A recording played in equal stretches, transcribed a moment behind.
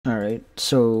Alright,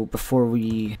 so before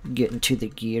we get into the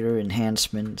gear,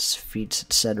 enhancements, feats,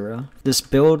 etc., this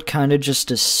build kind of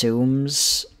just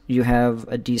assumes you have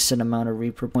a decent amount of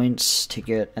Reaper points to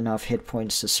get enough hit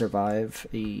points to survive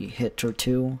a hit or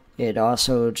two. It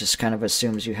also just kind of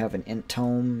assumes you have an int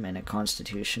tome and a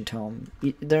constitution tome.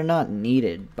 They're not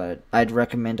needed, but I'd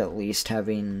recommend at least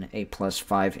having a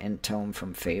 +5 int tome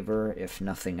from favor, if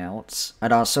nothing else.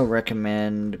 I'd also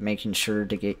recommend making sure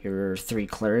to get your 3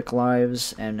 cleric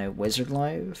lives and a wizard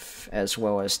life, as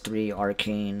well as 3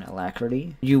 arcane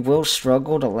alacrity. You will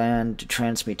struggle to land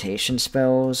transmutation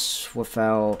spells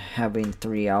without having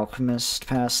 3 alchemist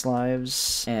past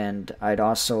lives, and I'd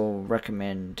also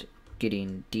recommend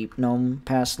getting deep gnome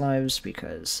past lives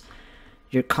because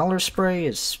your color spray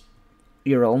is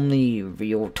your only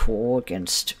real tool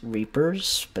against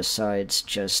reapers besides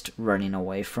just running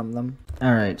away from them.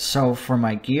 Alright, so for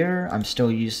my gear, I'm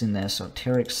still using the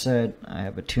esoteric set. I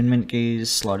have attunement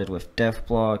gaze slotted with death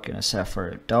block and a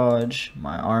sapphire dodge.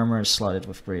 My armor is slotted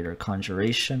with greater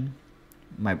conjuration.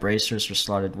 My bracers are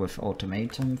slotted with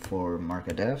ultimatum for mark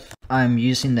of death. I'm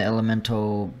using the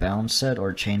elemental bound set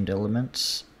or chained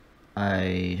elements.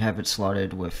 I have it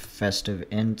slotted with festive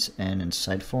int and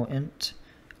insightful int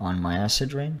on my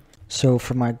acid rain. So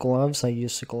for my gloves, I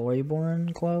use the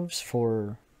Gloryborn gloves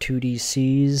for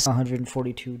 2DCs,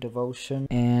 142 devotion,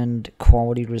 and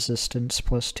quality resistance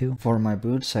 +2. For my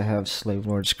boots, I have Slave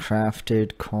Lords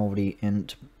Crafted, quality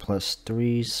int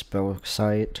 +3, spell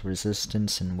sight,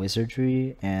 resistance, and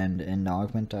wizardry, and in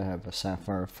augment I have a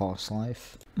Sapphire False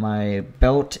Life. My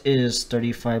belt is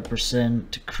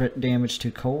 35% crit damage to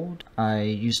cold. I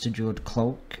used a Jeweled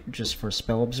Cloak just for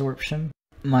spell absorption.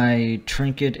 My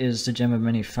trinket is the Gem of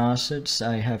Many Facets.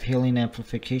 I have Healing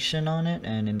Amplification on it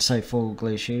and Insightful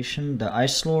Glaciation. The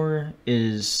Ice Lore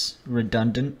is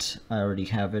redundant. I already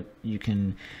have it. You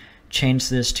can change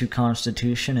this to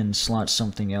Constitution and slot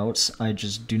something else. I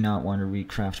just do not want to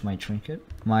recraft my trinket.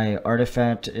 My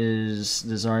artifact is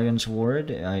the Zargon's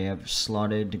Ward. I have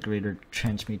slotted Greater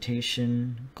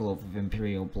Transmutation, Glove of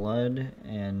Imperial Blood,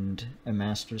 and a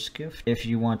Master's Gift. If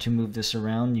you want to move this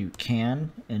around, you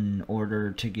can in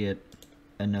order to get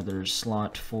another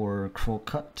slot for Cruel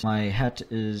Cut. My hat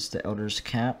is the Elder's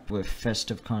Cap with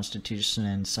Festive Constitution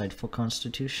and Insightful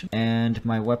Constitution. And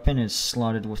my weapon is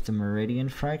slotted with the Meridian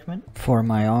Fragment. For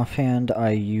my offhand,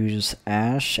 I use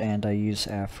Ash and I use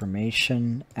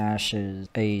Affirmation. Ash is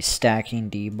a stacking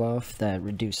debuff that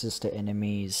reduces the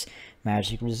enemy's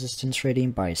magic resistance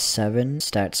rating by 7,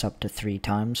 stats up to 3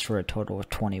 times for a total of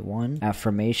 21.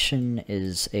 Affirmation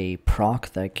is a proc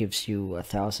that gives you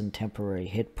 1,000 temporary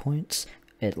hit points.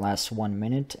 It lasts 1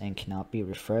 minute and cannot be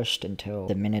refreshed until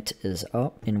the minute is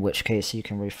up, in which case you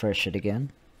can refresh it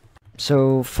again.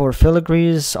 So for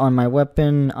filigrees on my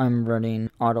weapon, I'm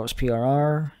running Autos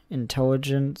PRR,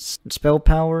 Intelligence,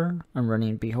 Spellpower. I'm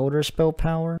running Beholder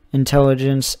Spellpower,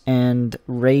 Intelligence, and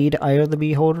Raid Eye of the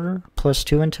Beholder,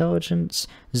 +2 Intelligence,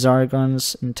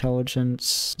 Zargon's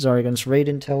Intelligence, Zargon's Raid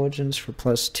Intelligence for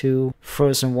 +2,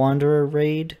 Frozen Wanderer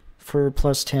Raid for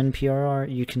 +10 PRR.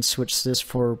 You can switch this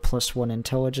for +1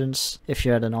 intelligence if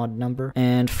you had an odd number,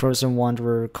 and Frozen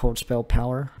Wanderer Cold Spell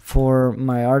Power. For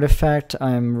my artifact,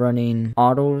 I'm running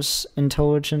Autos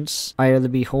Intelligence, Eye of the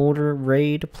Beholder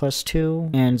Raid +2,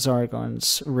 and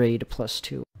Zargon's Raid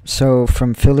 +2. So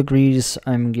from filigrees,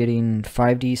 I'm getting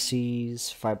 5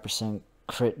 DCs, 5%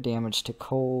 crit damage to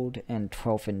cold, and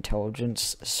 12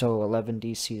 intelligence, so 11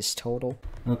 DCs total.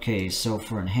 Okay, so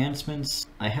for enhancements,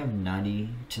 I have 90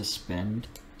 to spend,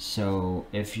 so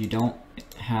if you don't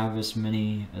have as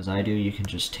many as I do, you can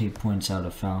just take points out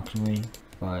of falconry,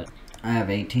 but I have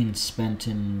 18 spent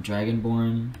in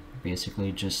Dragonborn.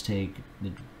 Basically just take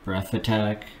the breath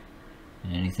attack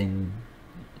and anything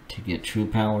to get true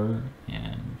power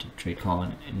and trade call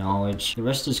and knowledge. The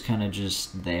rest is kind of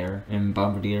just there. In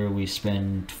Bombardier we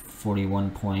spend 41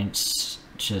 points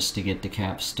just to get the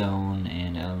capstone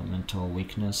and elemental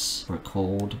weakness for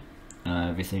cold.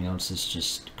 Everything else is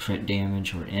just crit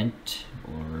damage or int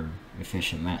or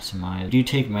efficient maximize. I do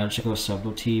take magical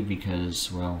subtlety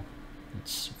because, well,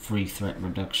 it's free threat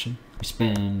reduction. We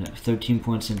spend 13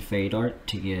 points in Fade Art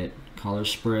to get color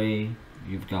spray,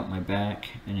 You've Got My Back,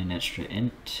 and an extra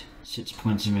int. 6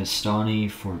 points in Vistani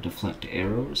for deflect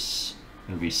arrows.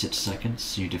 Every 6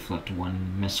 seconds you deflect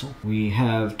 1 missile. We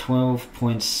have 12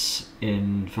 points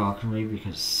in falconry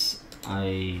because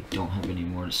I don't have any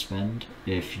more to spend.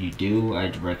 If you do,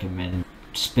 I'd recommend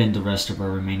spend the rest of our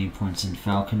remaining points in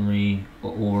falconry,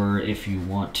 or if you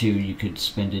want to, you could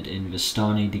spend it in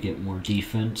Vistani to get more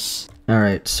defense.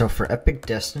 Alright, so for Epic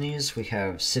Destinies, we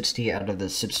have 60 out of the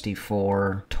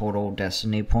 64 total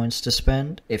Destiny points to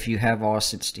spend. If you have all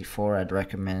 64, I'd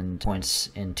recommend points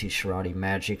into Shirati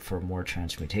Magic for more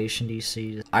transmutation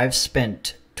DCs. I've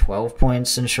spent 12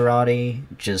 points in Shirati.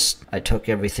 I took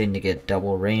everything to get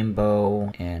double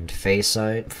rainbow and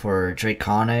Faceit. For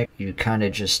Draconic, you kind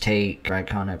of just take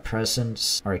Draconic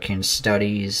Presence, Arcane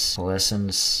Studies,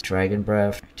 Coalescence, Dragon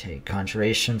Breath, take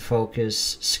Conjuration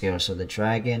Focus, Scales of the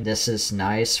Dragon. This is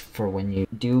nice for when you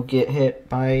do get hit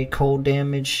by cold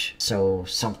damage, so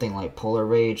something like Polar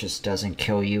Rage just doesn't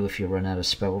kill you if you run out of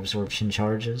spell absorption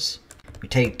charges. We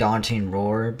take Daunting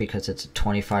Roar because it's a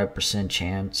 25%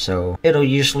 chance, so it'll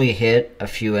usually hit a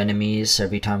few enemies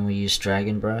every time we use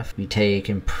Dragon Breath. We take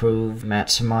Improve,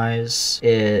 Maximize.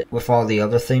 With all the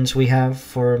other things we have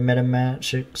for meta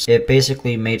magics, it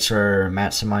basically makes our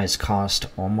Maximize cost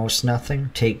almost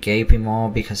nothing. Take Gaping Maw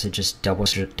because it just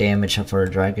doubles the damage of our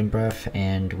Dragon Breath,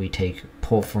 and we take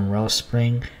Pull from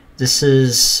Wellspring. This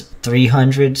is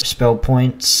 300 spell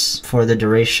points for the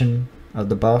duration of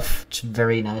the buff. It's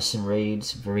very nice in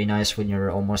raids, very nice when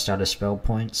you're almost out of spell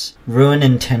points. Ruin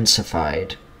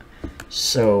Intensified.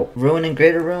 So, Ruin and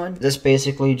Greater Ruin, this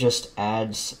basically just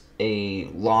adds a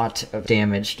lot of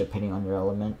damage depending on your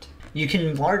element. You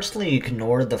can largely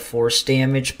ignore the force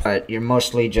damage, but you're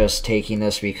mostly just taking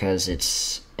this because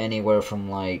it's anywhere from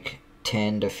like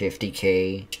 10 to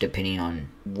 50k depending on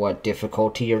what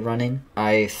difficulty you're running.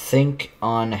 I think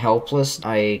on Helpless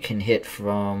I can hit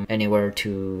from anywhere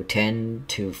to 10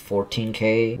 to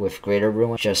 14k with Greater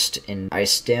Ruin just in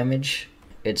ice damage.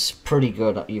 It's pretty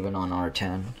good even on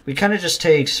R10. We kind of just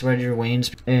take Spread Your Wings.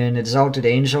 In Exalted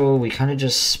Angel, we kind of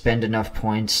just spend enough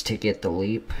points to get the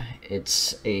leap.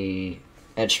 It's a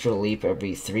extra leap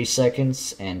every 3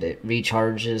 seconds, and it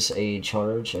recharges a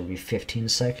charge every 15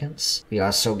 seconds. We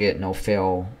also get no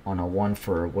fail on a 1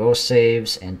 for will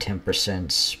saves and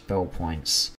 10% spell points.